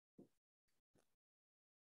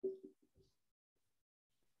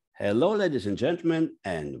Hello, ladies and gentlemen,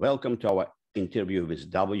 and welcome to our interview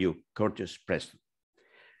with W. Curtis Preston.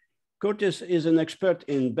 Curtis is an expert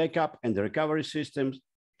in backup and recovery systems,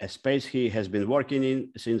 a space he has been working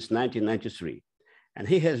in since 1993. And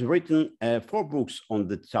he has written 4 books on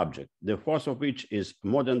the subject, the fourth of which is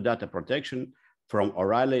Modern Data Protection from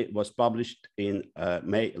O'Reilly, was published in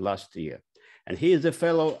May last year. And he is the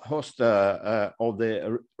fellow host of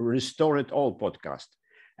the Restore It All podcast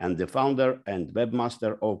and the founder and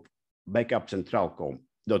webmaster of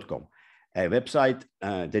backupcentral.com, a website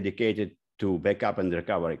dedicated to backup and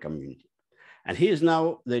recovery community. And he is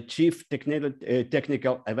now the Chief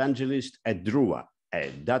Technical Evangelist at Druva, a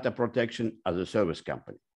data protection as a service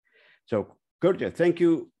company. So, Curtis, thank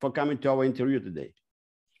you for coming to our interview today.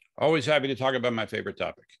 Always happy to talk about my favorite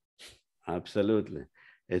topic. Absolutely.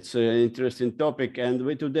 It's an interesting topic. And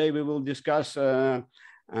today we will discuss a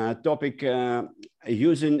topic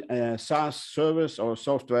using a SaaS service or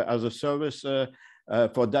software as a service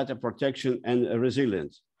for data protection and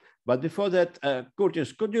resilience. But before that,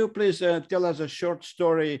 Curtis, could you please tell us a short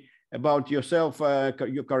story about yourself,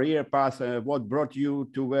 your career path, what brought you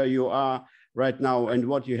to where you are right now and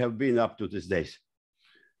what you have been up to these days?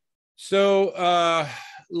 So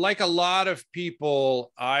like a lot of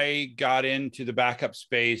people, I got into the backup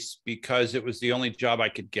space because it was the only job I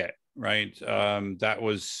could get, right? That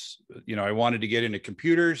was, I wanted to get into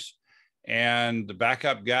computers, and the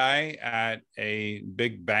backup guy at a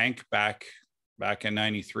big bank back in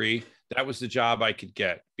 93, that was the job I could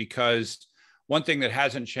get. Because one thing that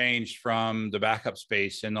hasn't changed from the backup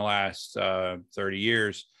space in the last 30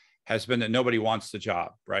 years has been that nobody wants the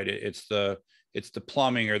job, right? It's the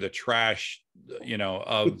plumbing or the trash,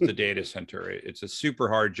 of the data center. It's a super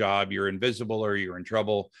hard job. You're invisible or you're in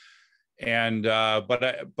trouble. And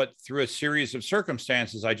but through a series of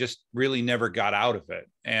circumstances, I just really never got out of it.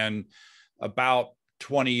 And about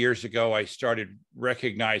 20 years ago, I started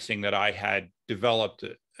recognizing that I had developed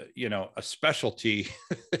a specialty,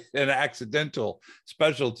 an accidental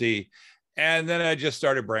specialty. And then I just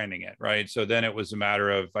started branding it, right? So then it was a matter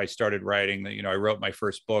of, I started writing, I wrote my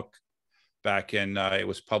first book back in, it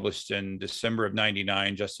was published in December of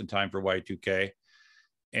 99, just in time for Y2K.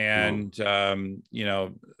 And,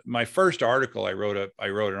 my first article, I wrote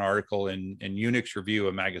an article in Unix Review,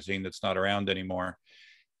 a magazine that's not around anymore.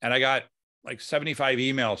 And I got like 75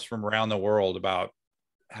 emails from around the world about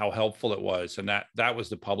how helpful it was. And that was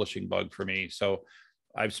the publishing bug for me. So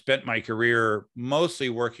I've spent my career mostly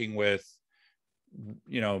working with,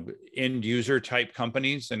 end user type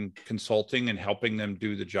companies and consulting and helping them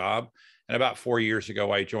do the job. And about 4 years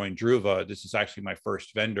ago, I joined Druva. This is actually my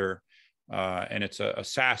first vendor. And it's a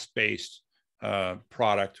SaaS-based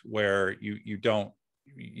product where you don't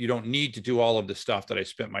need to do all of the stuff that I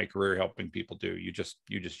spent my career helping people do. You just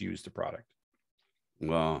use the product.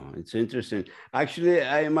 Wow, it's interesting. Actually,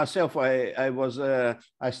 I myself, I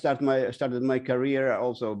started my career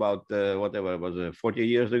also about 40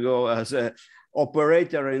 years ago as a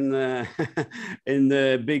operator in in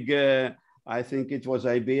the big, I think it was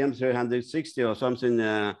IBM 360 or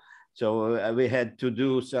something. So we had to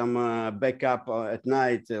do some backup at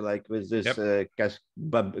night, like with this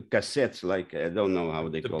cassettes, like I don't know how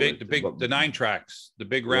they call it. The 9 tracks, the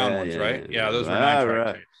big round ones, right? Yeah, those were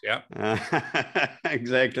 9-track tapes. Yeah,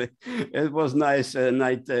 exactly. It was nice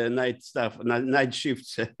night stuff, night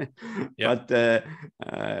shifts. But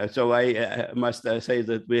so I must say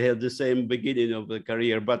that we had the same beginning of the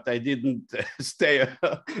career, but I didn't stay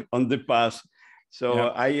on the path. So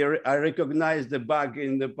I recognized the bug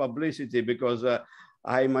in the publicity because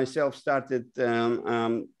I myself started,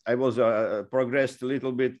 I was progressed a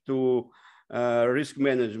little bit to risk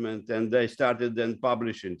management, and I started then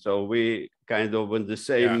publishing. So we kind of in the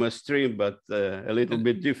same stream, but a little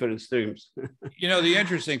bit different streams. The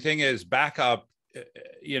interesting thing is backup,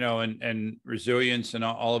 and resilience and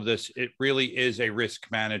all of this, it really is a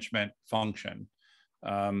risk management function.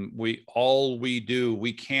 We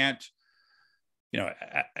can't,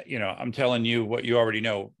 I'm telling you what you already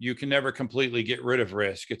know. You can never completely get rid of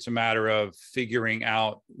risk. It's a matter of figuring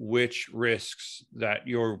out which risks that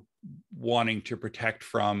you're wanting to protect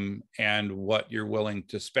from and what you're willing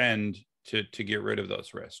to spend to get rid of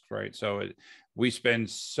those risks, right? So we spend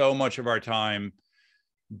so much of our time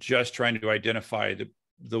just trying to identify to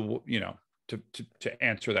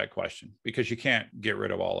answer that question, because you can't get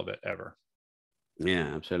rid of all of it ever.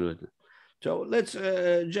 Yeah, absolutely. So let's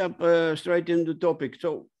jump straight into the topic.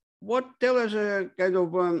 So tell us a kind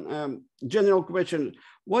of general question.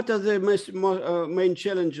 What are the main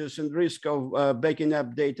challenges and risk of backing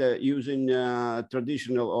up data using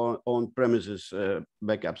traditional or on-premises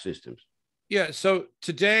backup systems? Yeah, so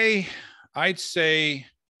today I'd say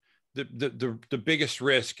the biggest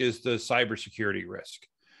risk is the cybersecurity risk.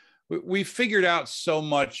 We figured out so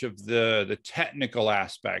much of the technical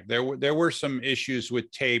aspect. There were some issues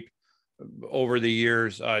with tape over the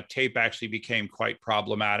years. Tape actually became quite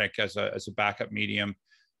problematic as a backup medium.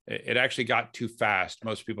 It actually got too fast.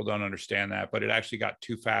 Most people don't understand that, but it actually got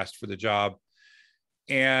too fast for the job.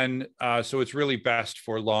 And so it's really best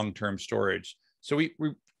for long-term storage. So we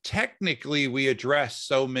technically, we addressed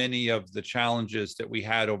so many of the challenges that we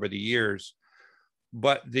had over the years,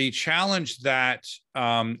 but the challenge that,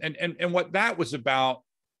 and what that was about,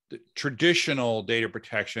 the traditional data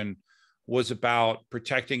protection was about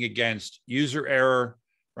protecting against user error,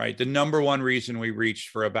 right? The number one reason we reached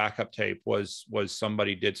for a backup tape was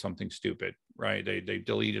somebody did something stupid, right? They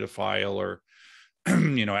deleted a file, or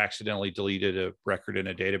accidentally deleted a record in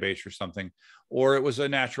a database or something, or it was a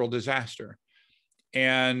natural disaster.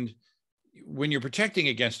 And when you're protecting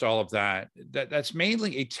against all of that, that's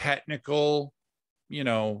mainly a technical,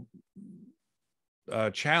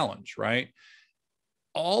 challenge, right?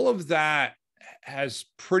 All of that has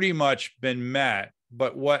pretty much been met.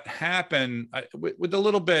 But what happened with a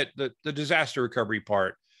little bit, the disaster recovery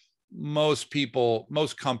part, most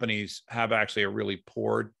companies have actually a really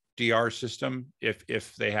poor DR system,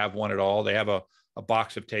 if they have one at all. They have a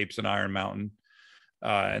box of tapes in Iron Mountain,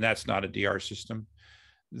 and that's not a DR system.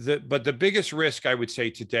 But the biggest risk I would say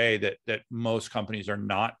today that most companies are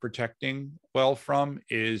not protecting well from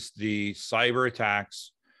is the cyber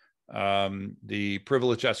attacks, the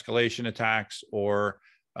privilege escalation attacks, or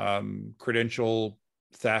credential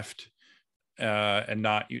theft, and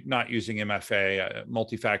not using MFA,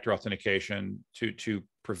 multi-factor authentication, to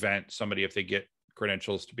prevent somebody, if they get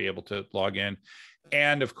credentials, to be able to log in.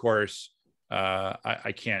 And of course,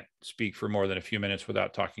 I can't speak for more than a few minutes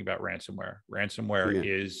without talking about ransomware. Ransomware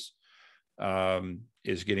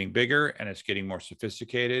is getting bigger, and it's getting more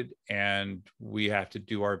sophisticated, and we have to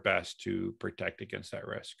do our best to protect against that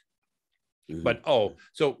risk. Mm-hmm. But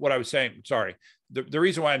so what I was saying, sorry, the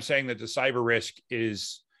reason why I'm saying that the cyber risk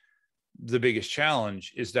is the biggest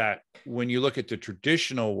challenge is that when you look at the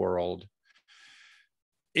traditional world,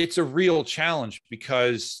 it's a real challenge,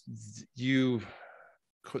 because the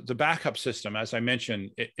backup system, as I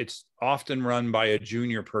mentioned, it's often run by a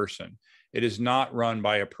junior person. It is not run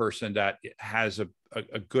by a person that has a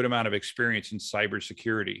good amount of experience in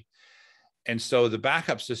cybersecurity. And so the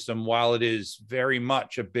backup system, while it is very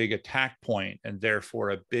much a big attack point and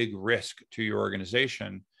therefore a big risk to your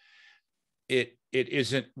organization, it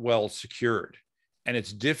isn't well secured. And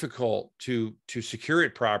it's difficult to secure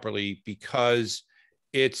it properly, because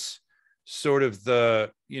it's sort of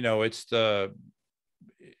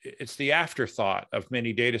it's the afterthought of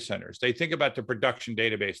many data centers. They think about the production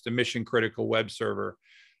database, the mission critical web server,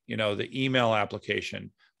 the email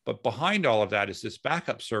application. But behind all of that is this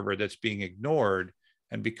backup server that's being ignored.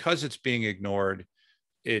 And because it's being ignored,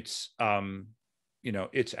 it's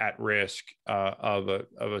at risk of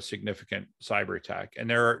a significant cyber attack. And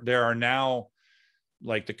there are now,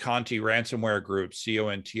 like the Conti ransomware group,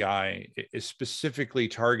 CONTI, is specifically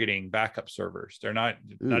targeting backup servers. They're not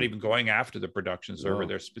even going after the production server.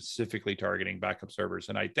 They're specifically targeting backup servers.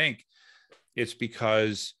 And I think it's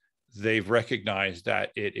because they've recognized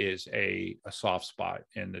that it is a soft spot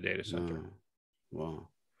in the data center. Wow.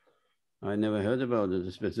 I never heard about it,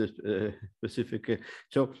 specific.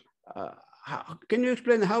 So can you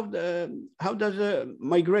explain how does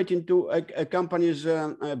migrating to a company's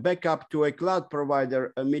backup to a cloud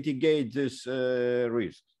provider mitigate this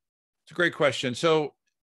risk? It's a great question. So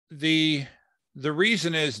the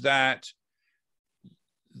reason is that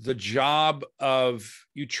the job of,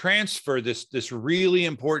 you transfer this really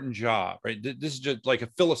important job, right? This is just like a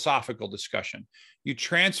philosophical discussion. You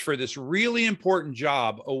transfer this really important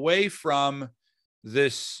job away from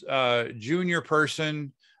this junior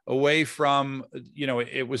person, away from,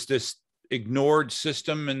 it was this ignored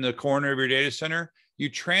system in the corner of your data center. You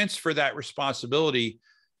transfer that responsibility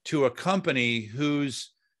to a company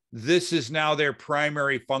whose this is now their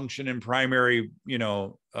primary function and primary,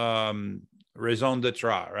 raison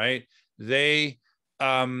d'etre, right? They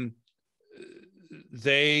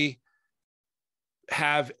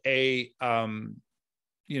have a,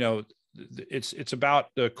 it's about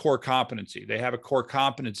the core competency. They have a core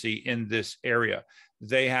competency in this area.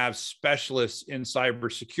 They have specialists in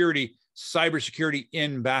cybersecurity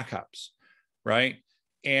in backups, right?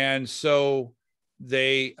 And so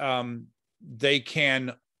they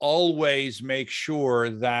can always make sure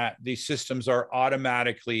that these systems are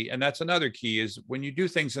automatically, and that's another key, is when you do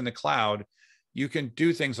things in the cloud, you can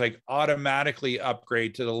do things like automatically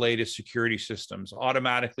upgrade to the latest security systems,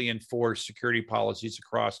 automatically enforce security policies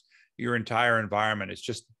across your entire environment. It's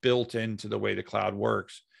just built into the way the cloud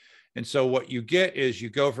works. And so what you get is you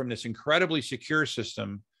go from this incredibly secure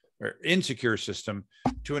system or insecure system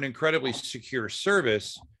to an incredibly secure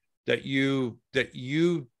service that you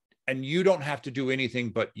don't have to do anything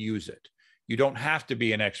but use it. You don't have to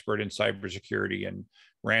be an expert in cybersecurity and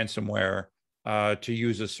ransomware to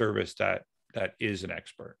use a service that is an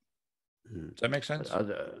expert. Does that make sense?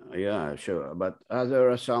 Yeah, sure. But are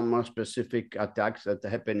there some specific attacks that are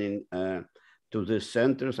happening to these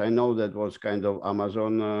centers? I know that was kind of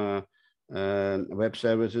Amazon Web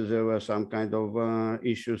Services. There were some kind of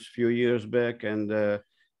issues a few years back, and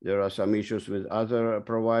there are some issues with other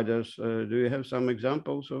providers. Do you have some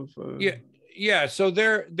examples of? Yeah. So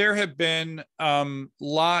there have been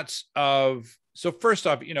lots of. So first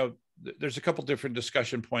off, there's a couple different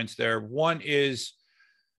discussion points there. One is,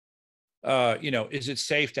 is it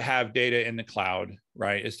safe to have data in the cloud,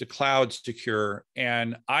 right? Is the cloud secure?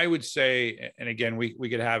 And I would say, and again, we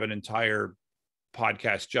could have an entire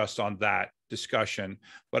podcast just on that discussion,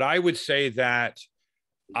 but I would say that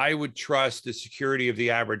I would trust the security of the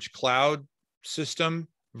average cloud system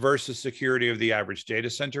versus security of the average data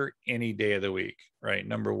center any day of the week, right?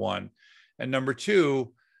 Number one. And number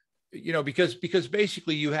two, because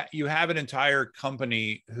basically you have an entire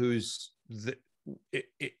company who's,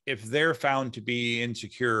 if they're found to be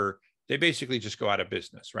insecure, they basically just go out of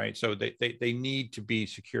business, right? So they need to be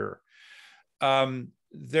secure.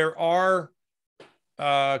 There are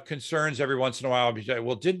concerns every once in a while.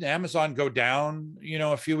 Well, didn't Amazon go down,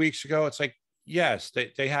 a few weeks ago? It's like, yes,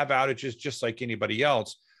 they have outages just like anybody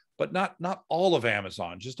else, but not all of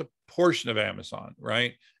Amazon, just a portion of Amazon,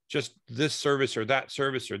 right? Just this service or that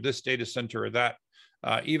service or this data center or that,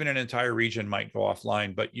 even an entire region might go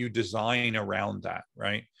offline, but you design around that,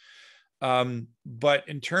 right? But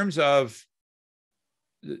in terms of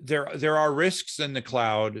there are risks in the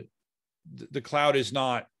cloud. The cloud is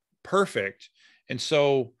not perfect. And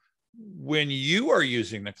so when you are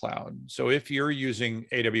using the cloud, so if you're using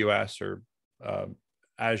AWS or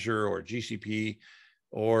Azure or GCP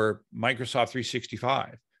or Microsoft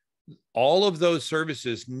 365, all of those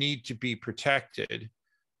services need to be protected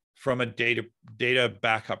from a data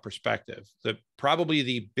backup perspective. Probably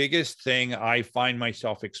the biggest thing I find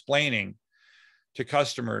myself explaining to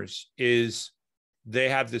customers is they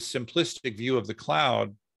have this simplistic view of the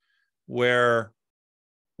cloud where,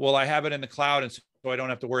 well, I have it in the cloud and so I don't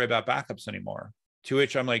have to worry about backups anymore. To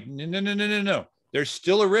which I'm like, no. There's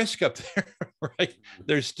still a risk up there, right?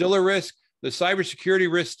 There's still a risk. The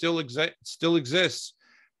cybersecurity risk still exists.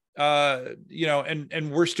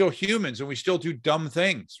 And we're still humans and we still do dumb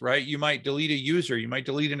things, right? You might delete a user, you might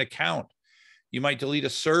delete an account, you might delete a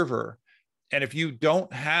server. And if you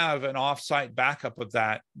don't have an offsite backup of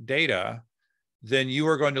that data, then you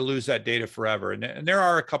are going to lose that data forever. And there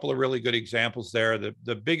are a couple of really good examples there.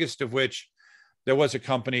 The biggest of which, there was a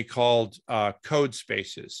company called Code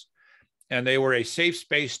Spaces, and they were a safe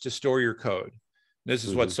space to store your code. This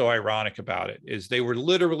is what's so ironic about it, is they were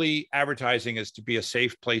literally advertising as to be a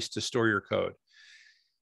safe place to store your code.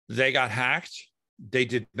 They got hacked. They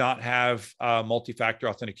did not have multi-factor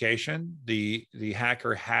authentication. The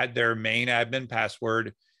hacker had their main admin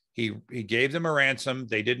password. He gave them a ransom.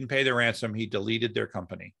 They didn't pay the ransom. He deleted their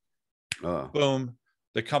company. Boom.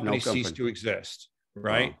 The company ceased to exist,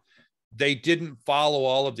 right? They didn't follow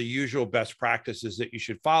all of the usual best practices that you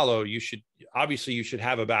should follow. You should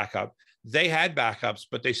have a backup. They had backups,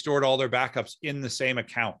 but they stored all their backups in the same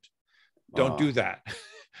account. Don't do that.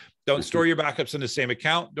 Don't store your backups in the same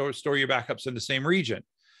account. Don't store your backups in the same region,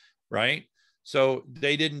 right? So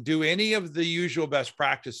they didn't do any of the usual best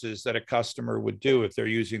practices that a customer would do if they're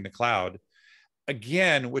using the cloud.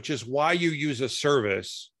 Again, which is why you use a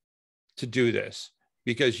service to do this,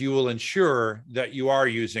 because you will ensure that you are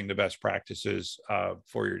using the best practices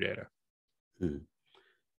for your data.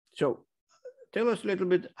 So tell us a little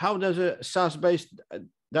bit, how does a SaaS-based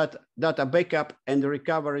data backup and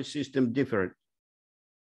recovery system differ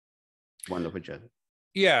one of each other?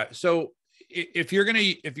 Yeah, so if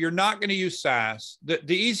you're not gonna use SaaS,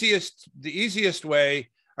 the easiest way,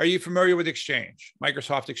 are you familiar with Exchange,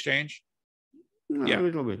 Microsoft Exchange? Yeah. A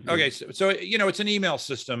little bit. Okay, so it's an email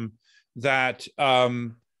system that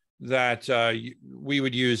we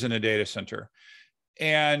would use in a data center.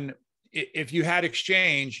 And if you had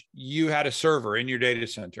Exchange, you had a server in your data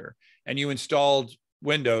center and you installed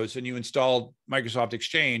Windows and you installed Microsoft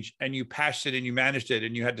Exchange and you patched it and you managed it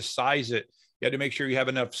and you had to size it. You had to make sure you have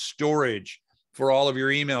enough storage for all of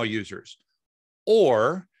your email users.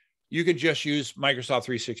 Or you could just use Microsoft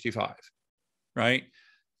 365, right?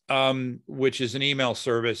 which is an email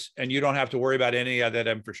service, and you don't have to worry about any of that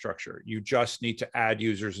infrastructure. You just need to add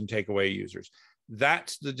users and take away users.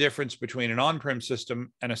 That's the difference between an on-prem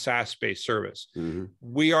system and a SaaS-based service. Mm-hmm.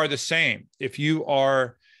 We are the same. If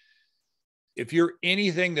you're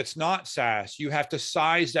anything that's not SaaS, you have to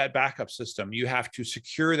size that backup system. You have to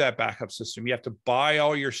secure that backup system. You have to buy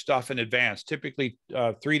all your stuff in advance, typically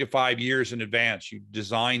 3 to 5 years in advance. You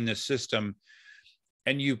design this system,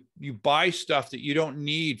 and you buy stuff that you don't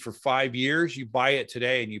need for 5 years. You buy it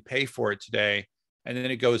today and you pay for it today, and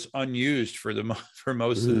then it goes unused for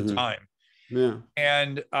most of the time. Yeah.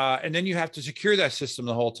 And then you have to secure that system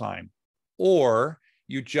the whole time, or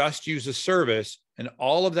you just use a service, and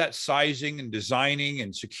all of that sizing and designing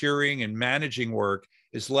and securing and managing work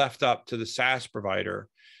is left up to the SaaS provider.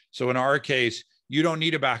 So in our case, you don't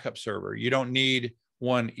need a backup server. You don't need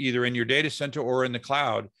one either in your data center or in the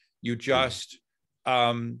cloud. We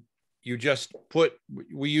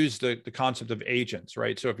use the concept of agents,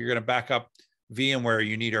 right? So if you're going to back up VMware,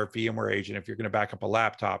 you need our VMware agent. If you're going to back up a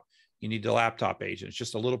laptop, you need the laptop agent. It's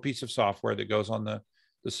just a little piece of software that goes on the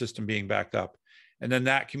system being backed up. And then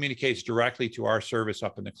that communicates directly to our service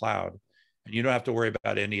up in the cloud. And you don't have to worry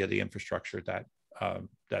about any of the infrastructure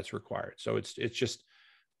that's required. So it's just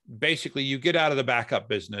basically you get out of the backup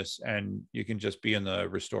business and you can just be in the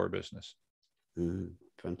restore business.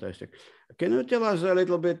 Fantastic. Can you tell us a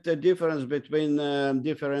little bit the difference between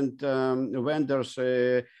different vendors?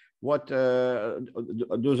 What do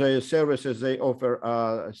the services they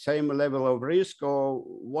offer same level of risk, or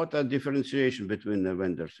what are differentiation between the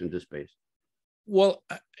vendors in this space? Well,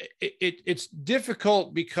 it's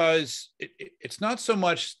difficult because it's not so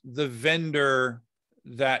much the vendor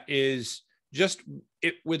that is just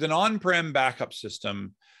with an on-prem backup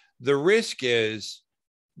system. The risk is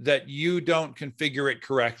that you don't configure it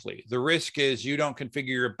correctly. The risk is you don't configure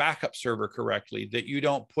your backup server correctly, that you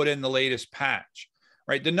don't put in the latest patch,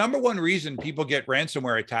 right? The number one reason people get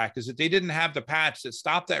ransomware attack is that they didn't have the patch that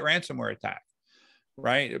stopped that ransomware attack,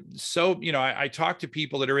 right? So, I talk to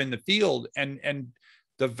people that are in the field, and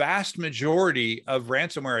the vast majority of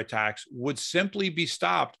ransomware attacks would simply be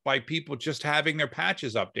stopped by people just having their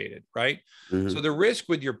patches updated, right? Mm-hmm. So the risk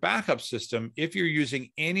with your backup system, if you're using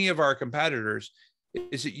any of our competitors,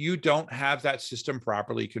 is that you don't have that system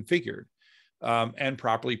properly configured and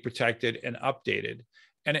properly protected and updated.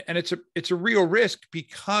 And it's a real risk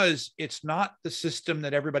because it's not the system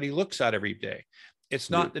that everybody looks at every day. It's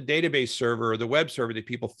not the database server or the web server that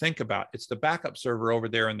people think about. It's the backup server over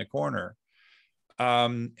there in the corner.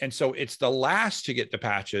 And so it's the last to get the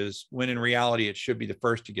patches, when in reality, it should be the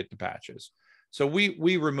first to get the patches. So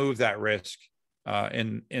we remove that risk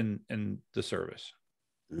in the service.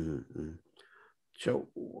 Mm-hmm. So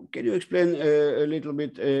can you explain a little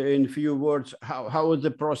bit in few words, how is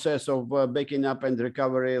the process of backing up and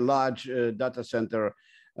recovery a large data center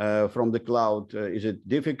from the cloud? Is it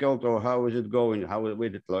difficult, or how is it going? How will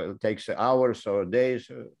it takes hours or days?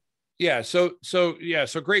 Yeah. So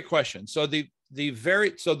great question. So the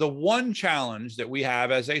one challenge that we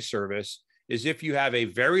have as a service is if you have a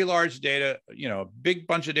very large data, a big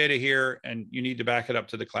bunch of data here, and you need to back it up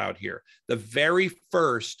to the cloud here. The very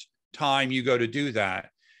first time you go to do that,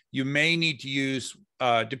 you may need to use,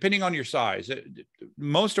 depending on your size,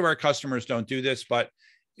 most of our customers don't do this, but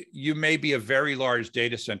you may be a very large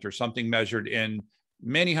data center, something measured in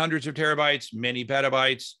many hundreds of terabytes, many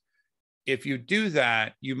petabytes. If you do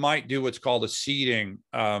that, you might do what's called a seeding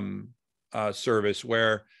service,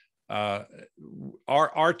 where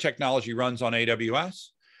our technology runs on AWS,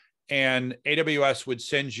 and AWS would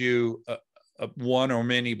send you one or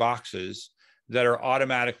many boxes that are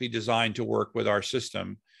automatically designed to work with our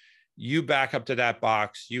system. You back up to that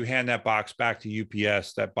box, you hand that box back to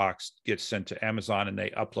UPS, that box gets sent to Amazon and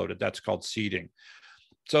they upload it. That's called seeding.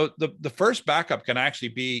 So the first backup can actually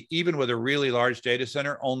be, even with a really large data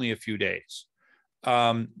center, only a few days.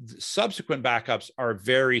 Subsequent backups are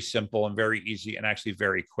very simple and very easy and actually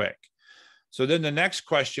very quick. So then the next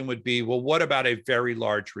question would be, well, what about a very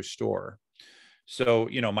large restore? So,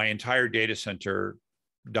 my entire data center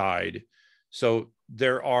died. So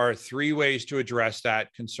there are 3 ways to address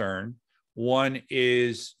that concern. One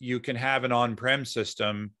is you can have an on-prem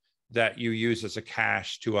system that you use as a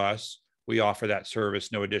cache to us. We offer that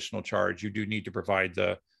service, no additional charge. You do need to provide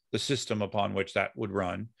the system upon which that would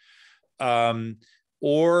run.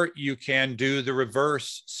 Or you can do the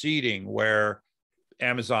reverse seeding, where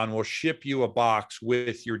Amazon will ship you a box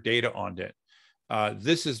with your data on it.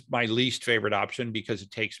 This is my least favorite option because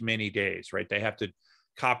it takes many days, right? They have to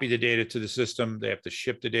copy the data to the system, they have to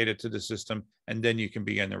ship the data to the system, and then you can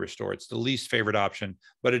begin the restore. It's the least favorite option,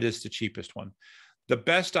 but it is the cheapest one. The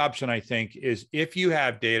best option, I think, is if you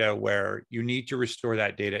have data where you need to restore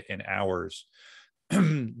that data in hours,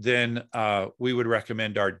 then we would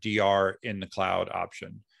recommend our DR in the cloud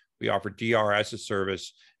option. We offer DR as a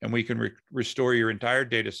service, and we can restore your entire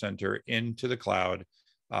data center into the cloud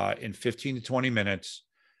in 15 to 20 minutes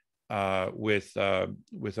with an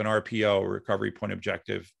RPO, recovery point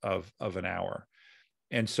objective of an hour.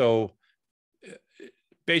 And so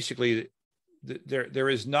basically, there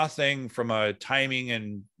is nothing from a timing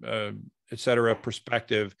and et cetera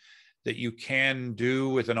perspective that you can do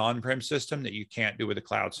with an on-prem system that you can't do with a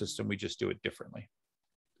cloud system. We just do it differently.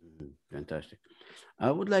 Fantastic.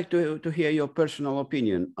 I would like to hear your personal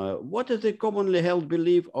opinion. What is the commonly held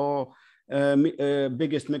belief or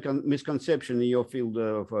biggest misconception in your field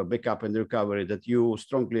of backup and recovery that you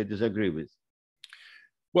strongly disagree with?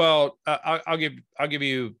 Well, I'll give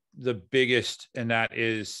you the biggest, and that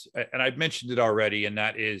is, and I've mentioned it already, and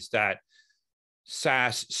that is that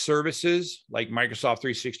SaaS services like Microsoft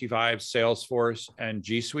 365, Salesforce, and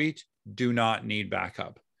G Suite do not need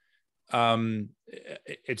backup.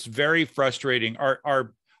 It's very frustrating.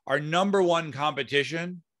 Our number one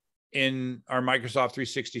competition in our Microsoft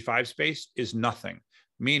 365 space is nothing,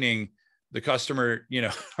 meaning the customer,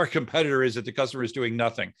 our competitor is that the customer is doing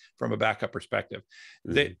nothing from a backup perspective.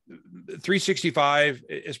 The 365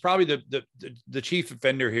 is probably the chief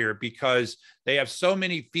offender here because they have so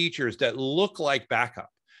many features that look like backup.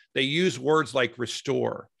 They use words like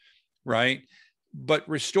restore, right? But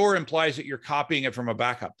restore implies that you're copying it from a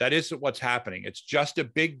backup. That isn't what's happening. It's just a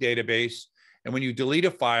big database. And when you delete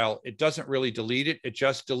a file, it doesn't really delete it. It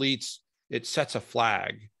just deletes, it sets a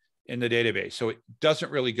flag in the database. So it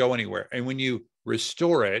doesn't really go anywhere. And when you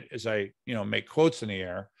restore it, as I make quotes in the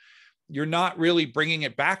air, you're not really bringing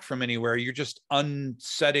it back from anywhere. You're just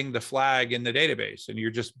unsetting the flag in the database and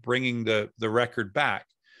you're just bringing the record back.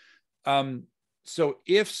 So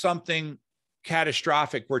if something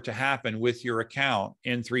catastrophic were to happen with your account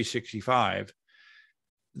in 365,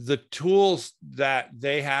 the tools that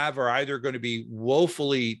they have are either going to be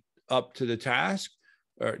woefully up to the task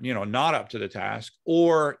or, not up to the task,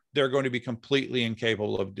 or they're going to be completely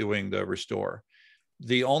incapable of doing the restore.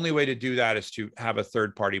 The only way to do that is to have a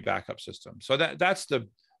third-party backup system. So that's the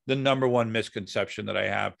number one misconception that I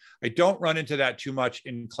have. I don't run into that too much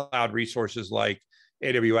in cloud resources like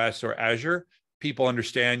AWS or Azure. People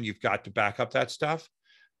understand you've got to back up that stuff.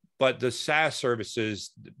 But the SaaS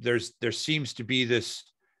services, there seems to be this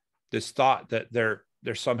thought that they're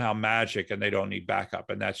somehow magic and they don't need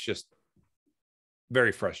backup. And that's just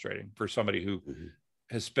very frustrating for somebody who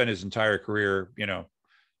has spent his entire career,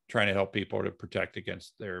 trying to help people to protect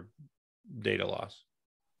against their data loss.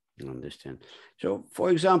 I understand. So, for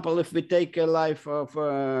example, if we take a life of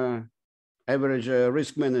average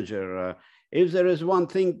risk manager, if there is one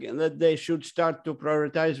thing that they should start to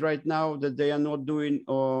prioritize right now that they are not doing,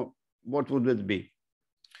 or what would it be?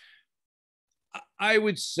 I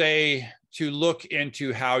would say to look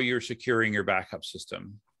into how you're securing your backup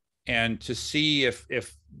system and to see if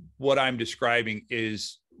what I'm describing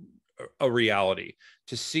is a reality,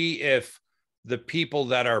 to see if the people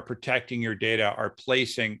that are protecting your data are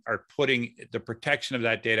putting the protection of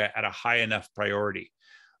that data at a high enough priority,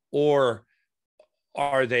 or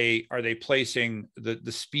are they placing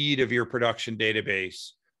the speed of your production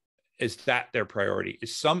database? Is that their priority?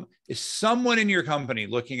 Is someone in your company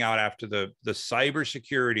looking out after the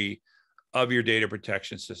cybersecurity of your data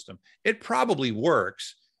protection system? It probably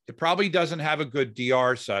works. It probably doesn't have a good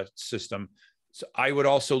DR system. So I would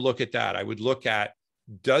also look at that. I would look at,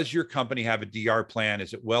 does your company have a DR plan?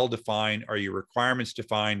 Is it well defined? Are your requirements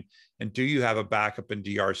defined? And do you have a backup and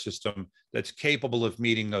DR system that's capable of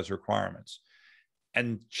meeting those requirements?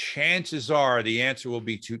 And chances are the answer will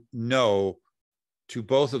be to no to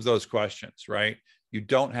both of those questions, right? You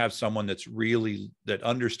don't have someone that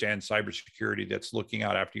understands cybersecurity, that's looking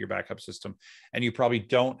out after your backup system. And you probably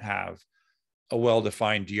don't have a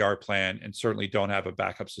well-defined DR plan, and certainly don't have a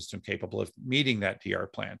backup system capable of meeting that DR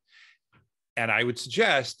plan. And I would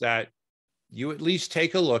suggest that you at least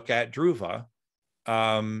take a look at Druva.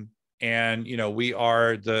 And, we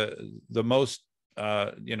are the most,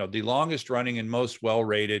 the longest running and most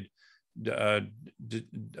well-rated data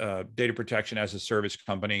protection as a service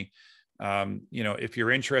company. If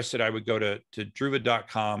you're interested, I would go to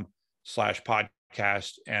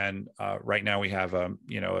druva.com/podcast. And right now we have a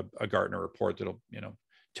Gartner report that'll,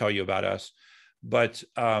 tell you about us. But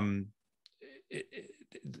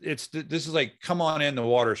this is like, come on in, the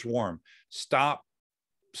water's warm. Stop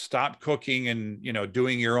cooking and,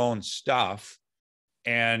 doing your own stuff,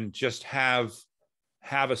 and just have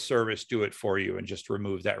a service do it for you and just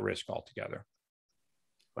remove that risk altogether.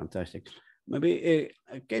 Fantastic. Maybe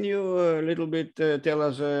can you a little bit tell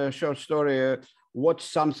us a short story? What's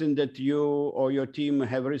something that you or your team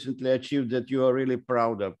have recently achieved that you are really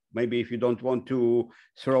proud of? Maybe if you don't want to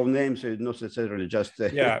throw names, it's not necessarily just.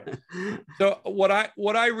 Yeah. So what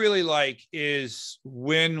I really like is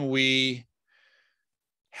when we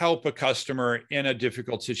help a customer in a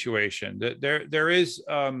difficult situation. There is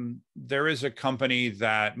a company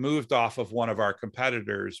that moved off of one of our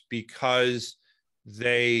competitors because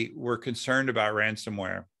they were concerned about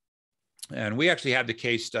ransomware, and we actually have the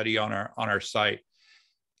case study on our site.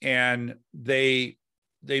 And they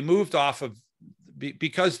moved off of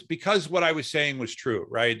because what I was saying was true,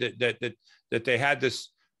 right? That they had this.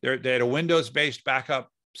 They had a Windows-based backup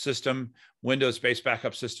system. Windows-based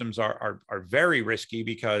backup systems are very risky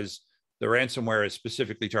because the ransomware is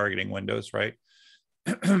specifically targeting Windows, right?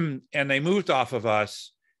 And they moved off of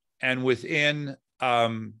us, and within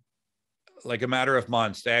like a matter of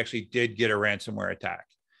months, they actually did get a ransomware attack.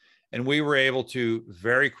 And we were able to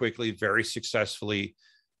very quickly, very successfully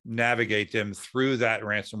navigate them through that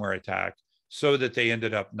ransomware attack so that they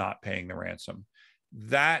ended up not paying the ransom.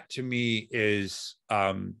 That to me is,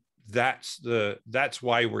 that's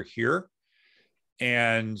why we're here.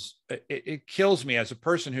 And it kills me as a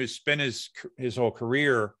person who's spent his whole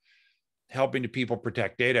career helping people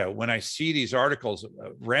protect data. When I see these articles,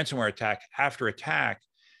 ransomware attack after attack,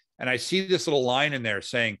 and I see this little line in there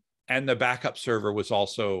saying, and the backup server was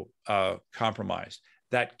also compromised,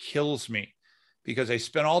 that kills me, because they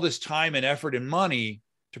spent all this time and effort and money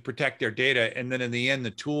to protect their data. And then in the end,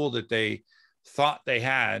 the tool that they thought they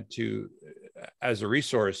had as a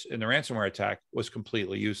resource in the ransomware attack was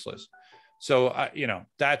completely useless. So,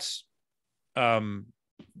 that's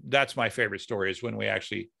my favorite story, is when we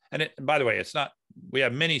actually, and by the way, we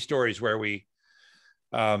have many stories where we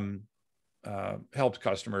helped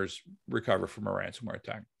customers recover from a ransomware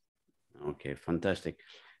attack. Okay, fantastic.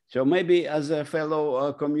 So maybe as a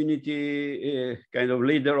fellow community kind of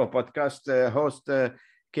leader or podcast host,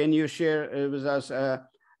 can you share with us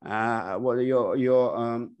what are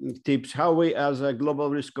your tips, how we as a global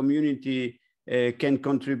risk community can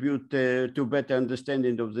contribute to better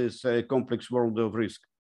understanding of this complex world of risk?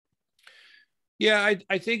 Yeah,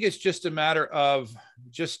 I think it's just a matter of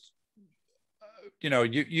just,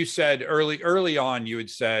 you said early on, you had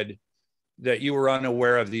said that you were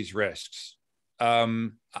unaware of these risks.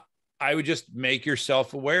 I would just make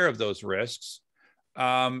yourself aware of those risks,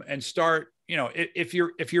 and start, if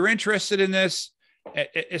you're interested in this,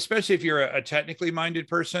 especially if you're a technically minded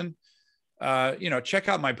person, check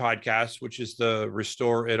out my podcast, which is the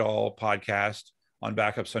Restore It All podcast on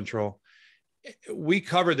Backup Central. We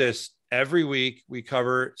cover this every week. We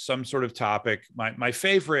cover some sort of topic. My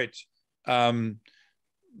favorite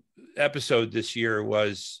episode this year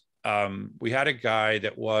was, we had a guy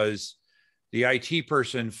that was the IT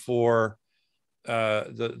person for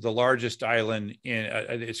the largest island in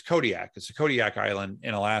it's Kodiak. It's a Kodiak Island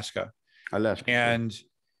in Alaska. And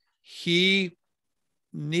he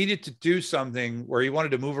needed to do something where he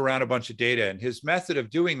wanted to move around a bunch of data. And his method of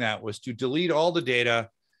doing that was to delete all the data,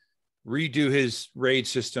 redo his RAID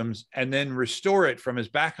systems, and then restore it from his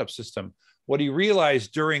backup system. What he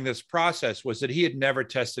realized during this process was that he had never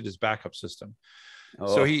tested his backup system.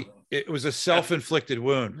 Oh. So it was a self-inflicted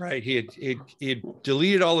wound, right? He had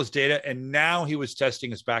deleted all his data, and now he was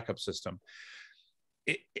testing his backup system.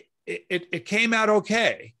 It came out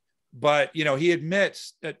okay, but he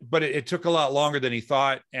admits that, but it took a lot longer than he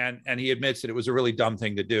thought, and he admits that it was a really dumb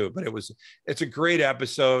thing to do. But it's a great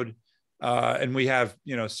episode, and we have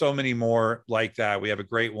so many more like that. We have a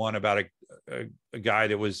great one about a guy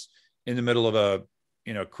that was in the middle of a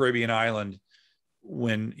Caribbean island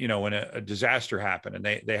when a disaster happened, and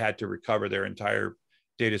they had to recover their entire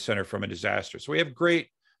data center from a disaster. So we have great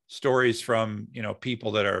stories from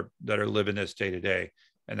people that are living this day to day,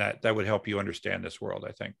 and that would help you understand this world,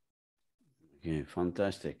 I think. Okay,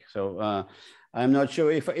 fantastic. So I'm not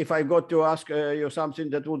sure if I got to ask you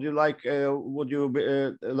something that would you like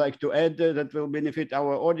to add that will benefit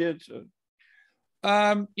our audience?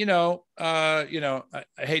 I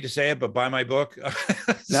hate to say it, but buy my book.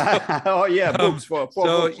 Oh yeah, books for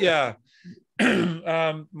books. Yeah.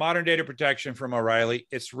 Modern Data Protection from O'Reilly.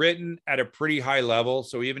 It's written at a pretty high level.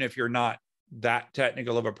 So even if you're not that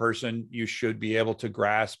technical of a person, you should be able to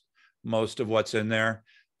grasp most of what's in there.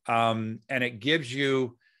 And it gives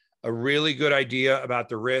you a really good idea about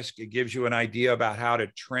the risk. It gives you an idea about how to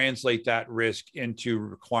translate that risk into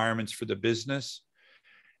requirements for the business.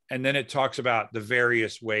 And then it talks about the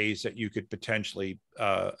various ways that you could potentially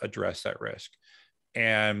address that risk.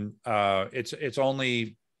 And it's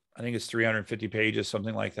only I think it's 350 pages,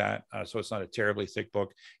 something like that. So it's not a terribly thick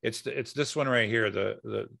book. It's this one right here.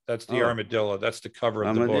 That's the armadillo. That's the cover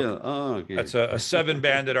of the book. Oh, okay. That's a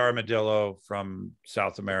 7-banded armadillo from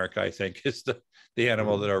South America, I think, is the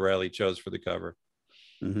animal that O'Reilly chose for the cover.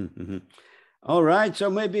 All right. So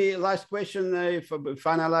maybe last question, if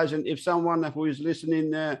finalizing, if someone who is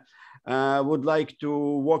listening would like to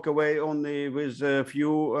walk away only with a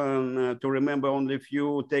few, to remember only a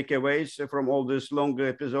few takeaways from all this long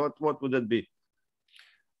episode, what would it be?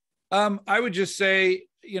 I would just say,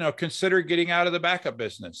 consider getting out of the backup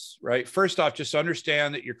business, right? First off, just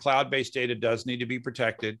understand that your cloud-based data does need to be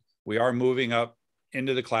protected. We are moving up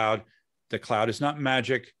into the cloud. The cloud is not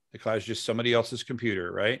magic. The cloud is just somebody else's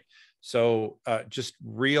computer, right? So just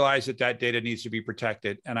realize that data needs to be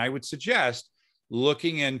protected. And I would suggest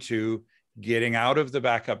looking into getting out of the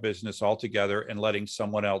backup business altogether and letting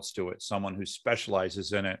someone else do it, someone who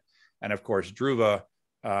specializes in it. And of course, Druva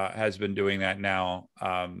has been doing that now,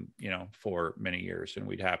 for many years, and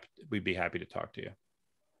we'd be happy to talk to you.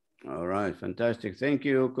 All right, fantastic. Thank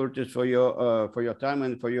you, Curtis, for your time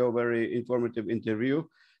and for your very informative interview.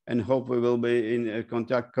 And hope we will be in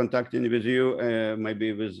contacting with you,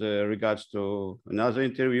 maybe with regards to another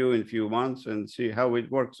interview in a few months, and see how it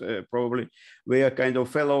works. Probably we are kind of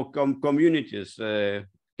fellow communities,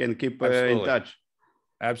 can keep in touch.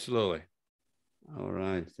 Absolutely. All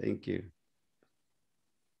right, thank you.